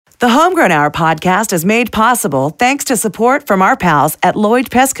The Homegrown Hour podcast is made possible thanks to support from our pals at Lloyd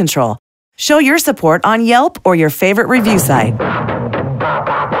Pest Control. Show your support on Yelp or your favorite review site.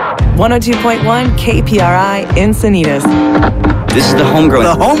 102.1 KPRI Encinitas. This is The Homegrown.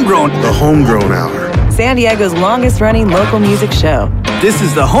 The Homegrown Hour. San Diego's longest-running local music show. This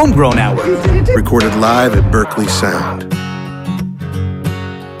is The Homegrown Hour. Recorded live at Berkeley Sound.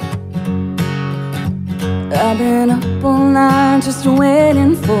 I've been up all night just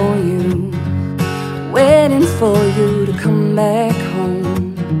waiting for you to come back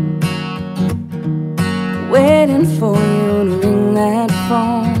home, waiting for you to ring that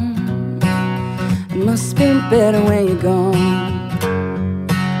phone. It must be better when you're gone.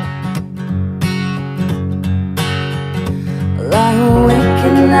 Lie awake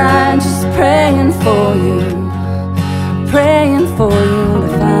at night just praying for you to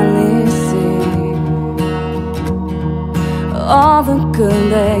finally see all the good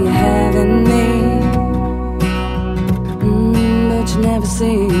that you have in me, but you never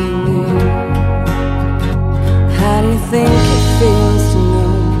see me. How do you think it feels to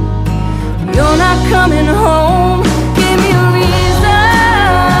know you're not coming home? Give me a reason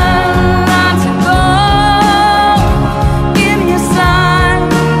not to go. Give me a sign,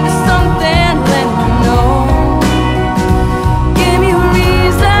 there's something let me know. Give me a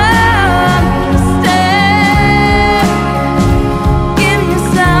reason to stay. Give me a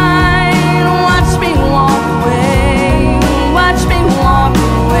sign, watch me walk away. Watch me walk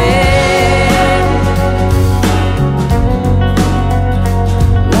away.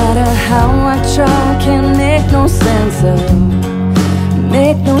 No matter how I try, can't make no sense of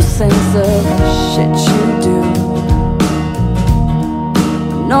the shit you do.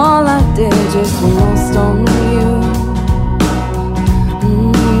 And all I did just was lost on you,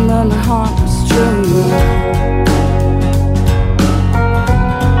 but my heart was true.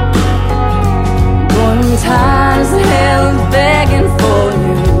 Boy, I'm tired as hell of begging for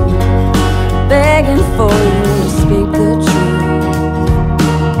you to speak the truth.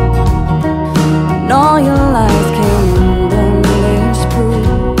 And all your lies came in there's proof.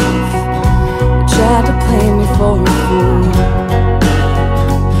 You tried to play me for a fool.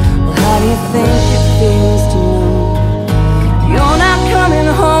 Well, how do you think it feels to know you're not coming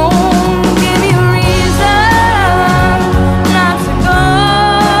home? Give me a reason not to go.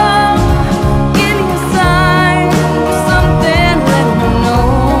 Give me a sign, something let me know.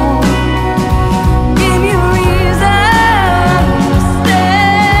 Give me a reason to stay.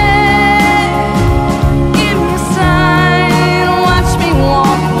 Give me a sign, watch me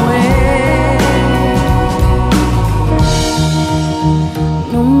walk away.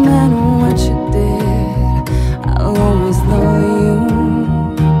 No matter what you did, I'll always love you.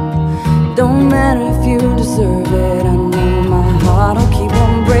 Don't matter if you deserve it, I know my heart will keep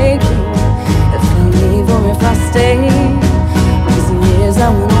on breaking. If I leave or if I stay, these years I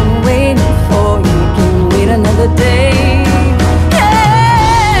went on waiting for you, can't wait another day.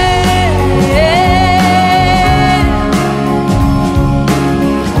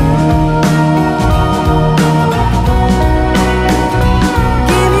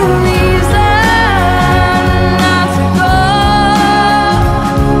 Give me a reason not to go.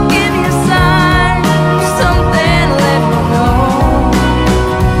 Give me a sign, something let me know.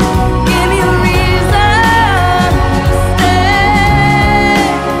 Give me a reason to stay.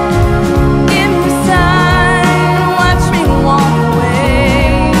 Give me a sign, watch me walk away.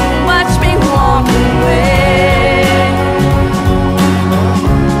 Watch me walk away.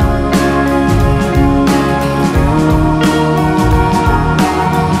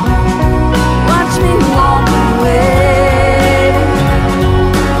 Watch me walk away.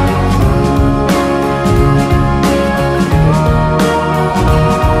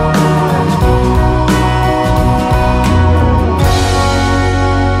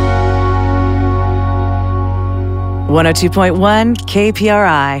 102.1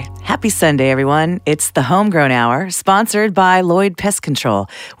 KPRI. Happy Sunday, everyone. It's the Homegrown Hour, sponsored by Lloyd Pest Control,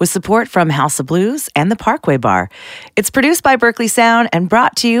 with support from House of Blues and the Parkway Bar. It's produced by Berkeley Sound and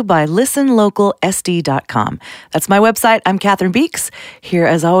brought to you by ListenLocalSD.com. That's my website. I'm Catherine Beeks, here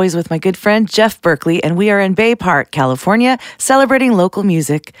as always with my good friend Jeff Berkeley, and we are in Bay Park, California, celebrating local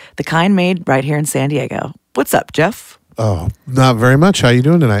music, the kind made right here in San Diego. What's up, Jeff? Oh, not very much. How you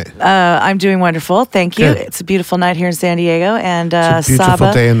doing tonight? I'm doing wonderful. Thank you. Good. It's a beautiful night here in San Diego. And It's a beautiful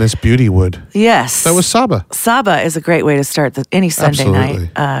Saba. day in this beauty wood. Yes. That was Saba. Saba is a great way to start any Sunday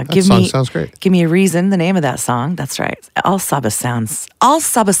Absolutely. night. That song sounds great. Give me a reason, the name of that song. That's right. All Saba songs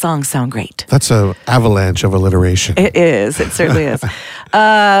sound great. That's an avalanche of alliteration. It is. It certainly is.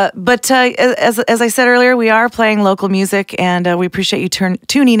 But as I said earlier, we are playing local music, and we appreciate you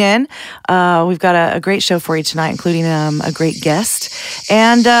tuning in. We've got a great show for you tonight, including a great guest.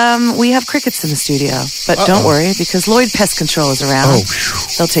 And we have crickets in the studio. But don't worry, because Lloyd Pest Control is around. Oh,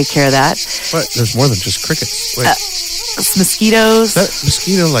 they'll take care of that. But there's more than just crickets. Wait, It's mosquitoes. that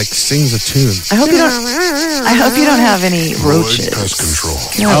mosquito like sings a tune. I hope you don't have any roaches. Pest control.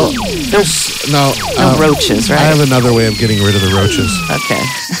 No, No roaches, right? I have another way of getting rid of the roaches. Okay.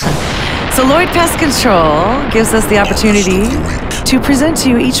 So Lloyd Pest Control gives us the opportunity to present to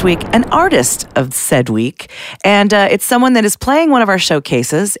you each week an artist of said week. And it's someone that is playing one of our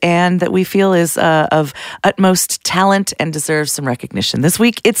showcases and that we feel is of utmost talent and deserves some recognition. This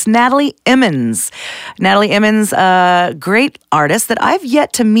week, it's Natalie Emmons. Natalie Emmons, a great artist that I've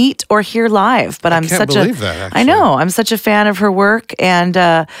yet to meet or hear live, but I'm can't such believe that, actually. I know. I'm such a fan of her work, and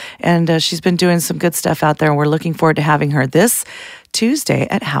she's been doing some good stuff out there, and we're looking forward to having her this Tuesday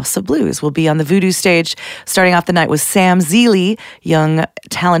at House of Blues. We'll be on the Voodoo stage, starting off the night with Sam Zeeley, young,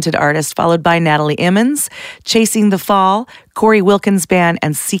 talented artist, followed by Natalie Emmons, Chasing the Fall, Corey Wilkins Band,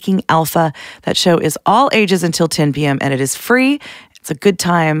 and Seeking Alpha. That show is all ages until 10 p.m., and it is free. It's a good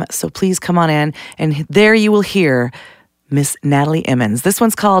time, so please come on in, and there you will hear Miss Natalie Emmons. This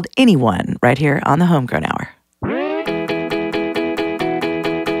one's called Anyone, right here on the Homegrown Hour.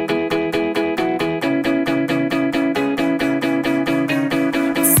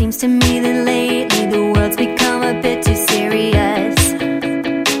 Seems to me that lately the world's become a bit too serious,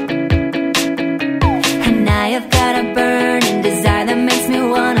 and I have got a burning desire that makes me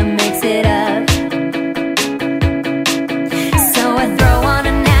wanna mix it up. So I throw on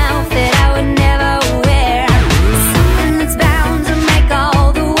an outfit I would never wear, something that's bound to make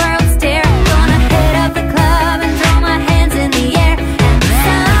all the world stare. Gonna hit up the club and throw my hands in the air, and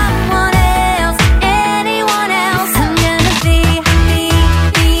someone else, anyone else, I'm gonna be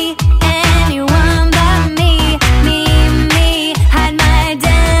anyone but me, hide my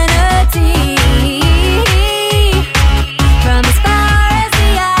identity from as far as the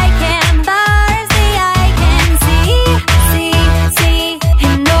eye can, see,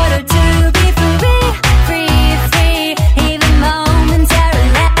 in order to be free, even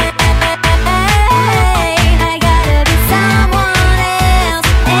momentarily. I gotta be someone else,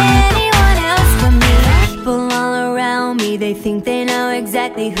 anyone else but me. People all around me, they think they know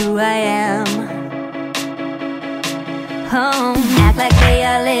exactly who I am. Oh, act like they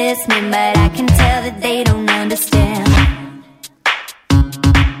are listening, but I can tell that they don't understand.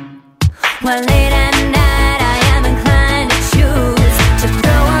 While late at night I am inclined to choose to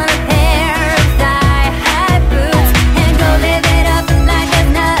throw on a pair of thigh-high boots and go live it up like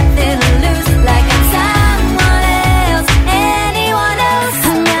there's nothing to lose, like I'm someone else, anyone else.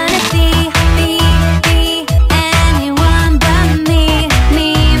 I'm gonna be anyone but me,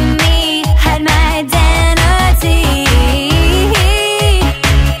 hide my identity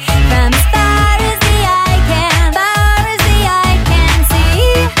from as far as the eye can, see,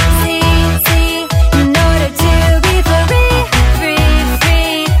 in order to be free,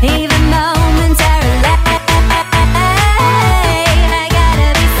 even momentarily. I gotta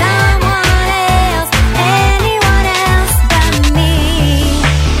be someone else, anyone else but me.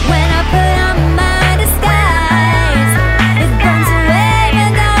 When I put on my disguise, it's burns away the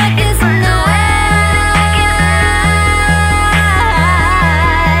darkest nights.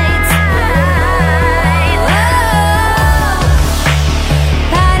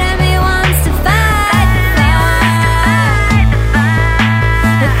 Part of me wants to fight,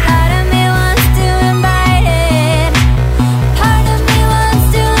 but part of me wants to invite it. Part of me wants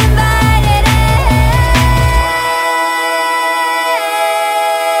to invite it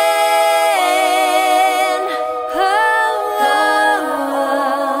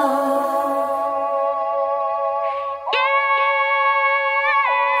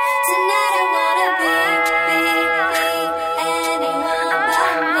Tonight I wanna be anyone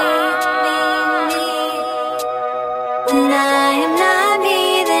but me. When I am not me,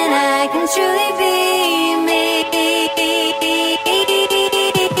 then I can truly be me.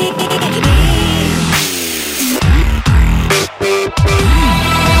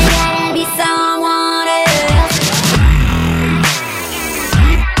 Be someone else.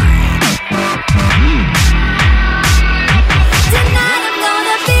 Tonight I'm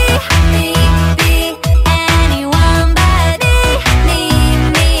gonna be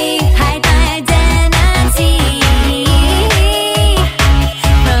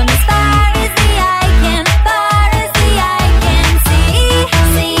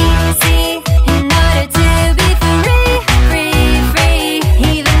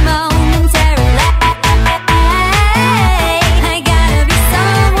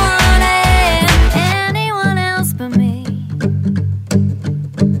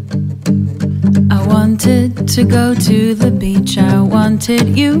wanted to go to the beach. I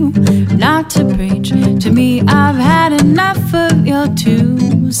wanted you not to preach to me. I've had enough of your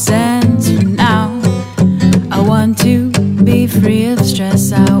 2 cents for now. I want to be free of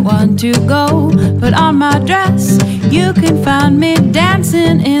stress. I want to go put on my dress. You can find me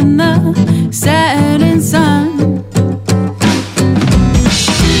dancing in the setting sun.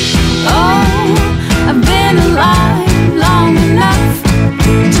 Oh, I've been alive long enough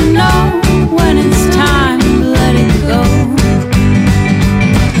to know when it's time to let it go.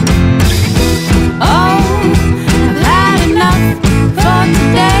 Oh, I've had enough for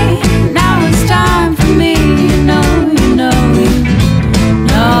today. Now it's time for me. You know.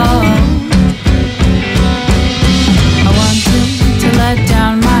 I wanted to let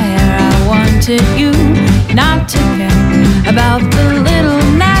down my hair. I wanted you not to care about the little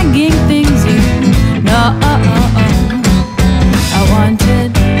nagging things you know. I wanted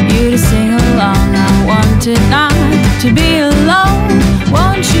you to sing along. I wanted not to be alone.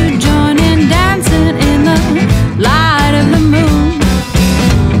 Won't you join in dancing in the light of the moon?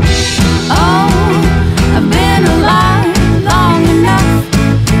 Oh, I've been alive long enough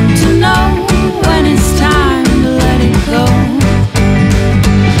to know when it's time to let it go.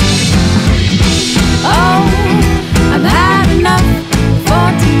 Oh, I've had enough for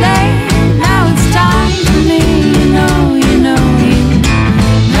today. Now it's time for me. You know.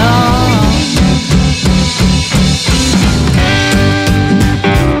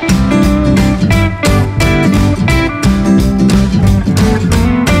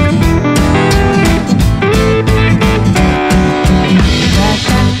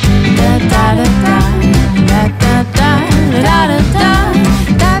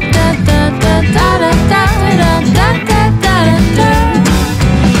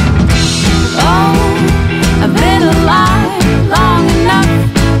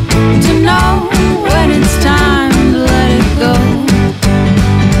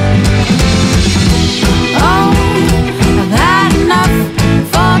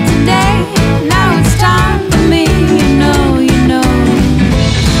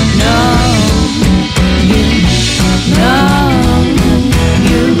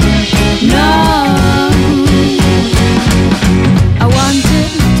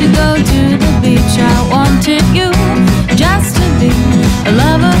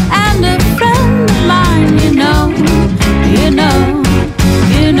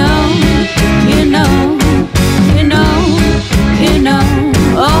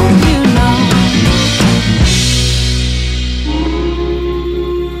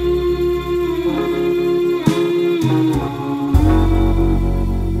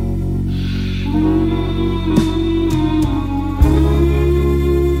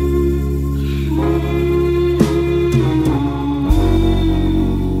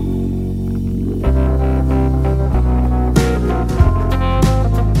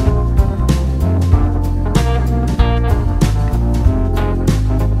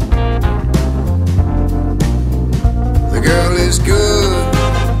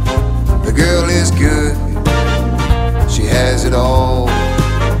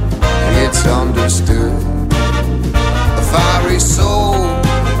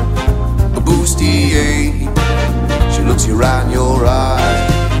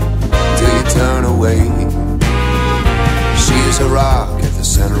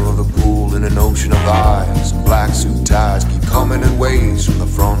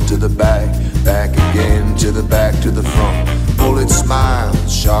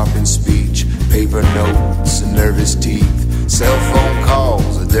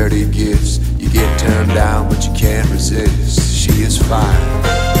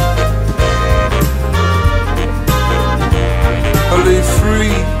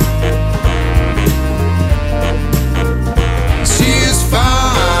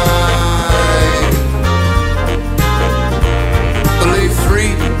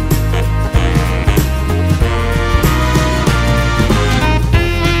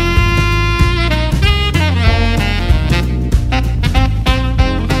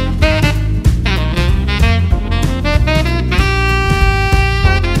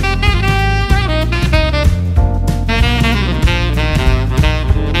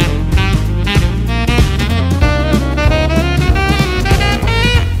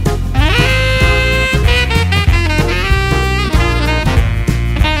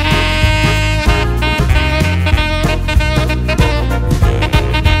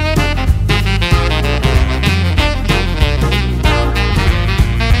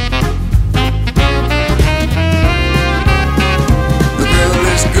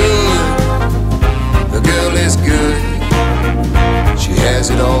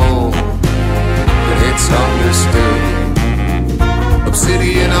 crystal,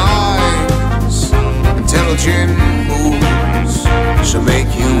 obsidian eyes, intelligent moves. She'll make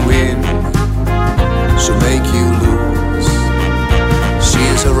you win, she'll make you lose. She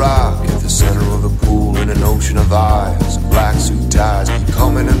is a rock at the center of the pool in an ocean of eyes. Black suit ties keep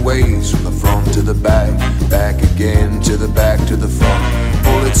coming in waves from the front to the back, back again to the back to the front.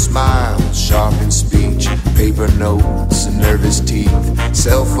 Bullet smiles, sharp in speech, paper notes and nervous teeth.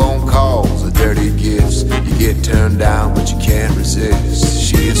 Cell phone calls are dirty gifts. You get turned down but you can't resist.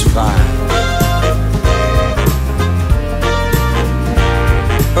 She is fine.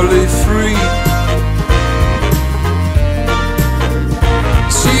 Live free.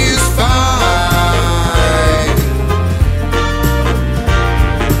 She is fine.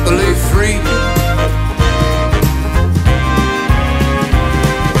 Live free.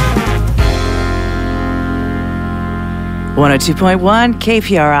 102.1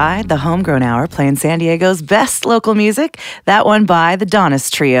 KPRI, the Homegrown Hour, playing San Diego's best local music. That one by the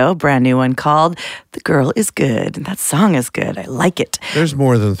Donis Trio, brand new one called The Girl Is Good. And that song is good. I like it. There's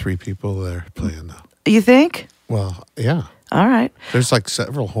more than 3 people there playing, though. You think? Well, yeah. All right. There's like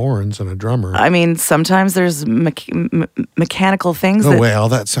several horns and a drummer. I mean, sometimes there's mechanical things. No way, all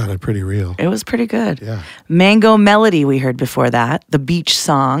that sounded pretty real. It was pretty good. Yeah. Mango Melody we heard before that, the beach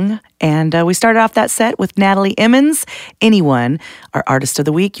song. And we started off that set with Natalie Emmons, Anyone, our Artist of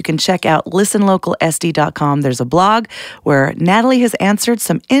the Week. You can check out listenlocalsd.com. There's a blog where Natalie has answered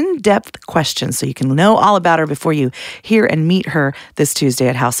some in-depth questions so you can know all about her before you hear and meet her this Tuesday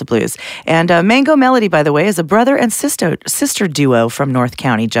at House of Blues. And Mango Melody, by the way, is a brother and sister duo from North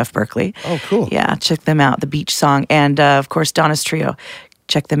County, Jeff Berkeley. Oh, cool. Yeah, check them out, the beach song. And, of course, Donis Trio.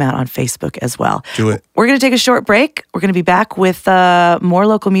 Check them out on Facebook as well. Do it. We're going to take a short break. We're going to be back with more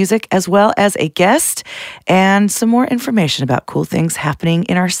local music as well as a guest and some more information about cool things happening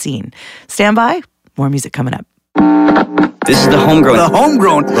in our scene. Stand by. More music coming up. This is the Homegrown.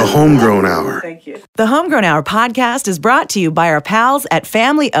 The Homegrown Hour. Thank you. The Homegrown Hour podcast is brought to you by our pals at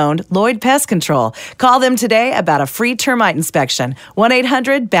family-owned Lloyd Pest Control. Call them today about a free termite inspection.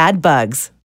 1-800-BAD-BUGS.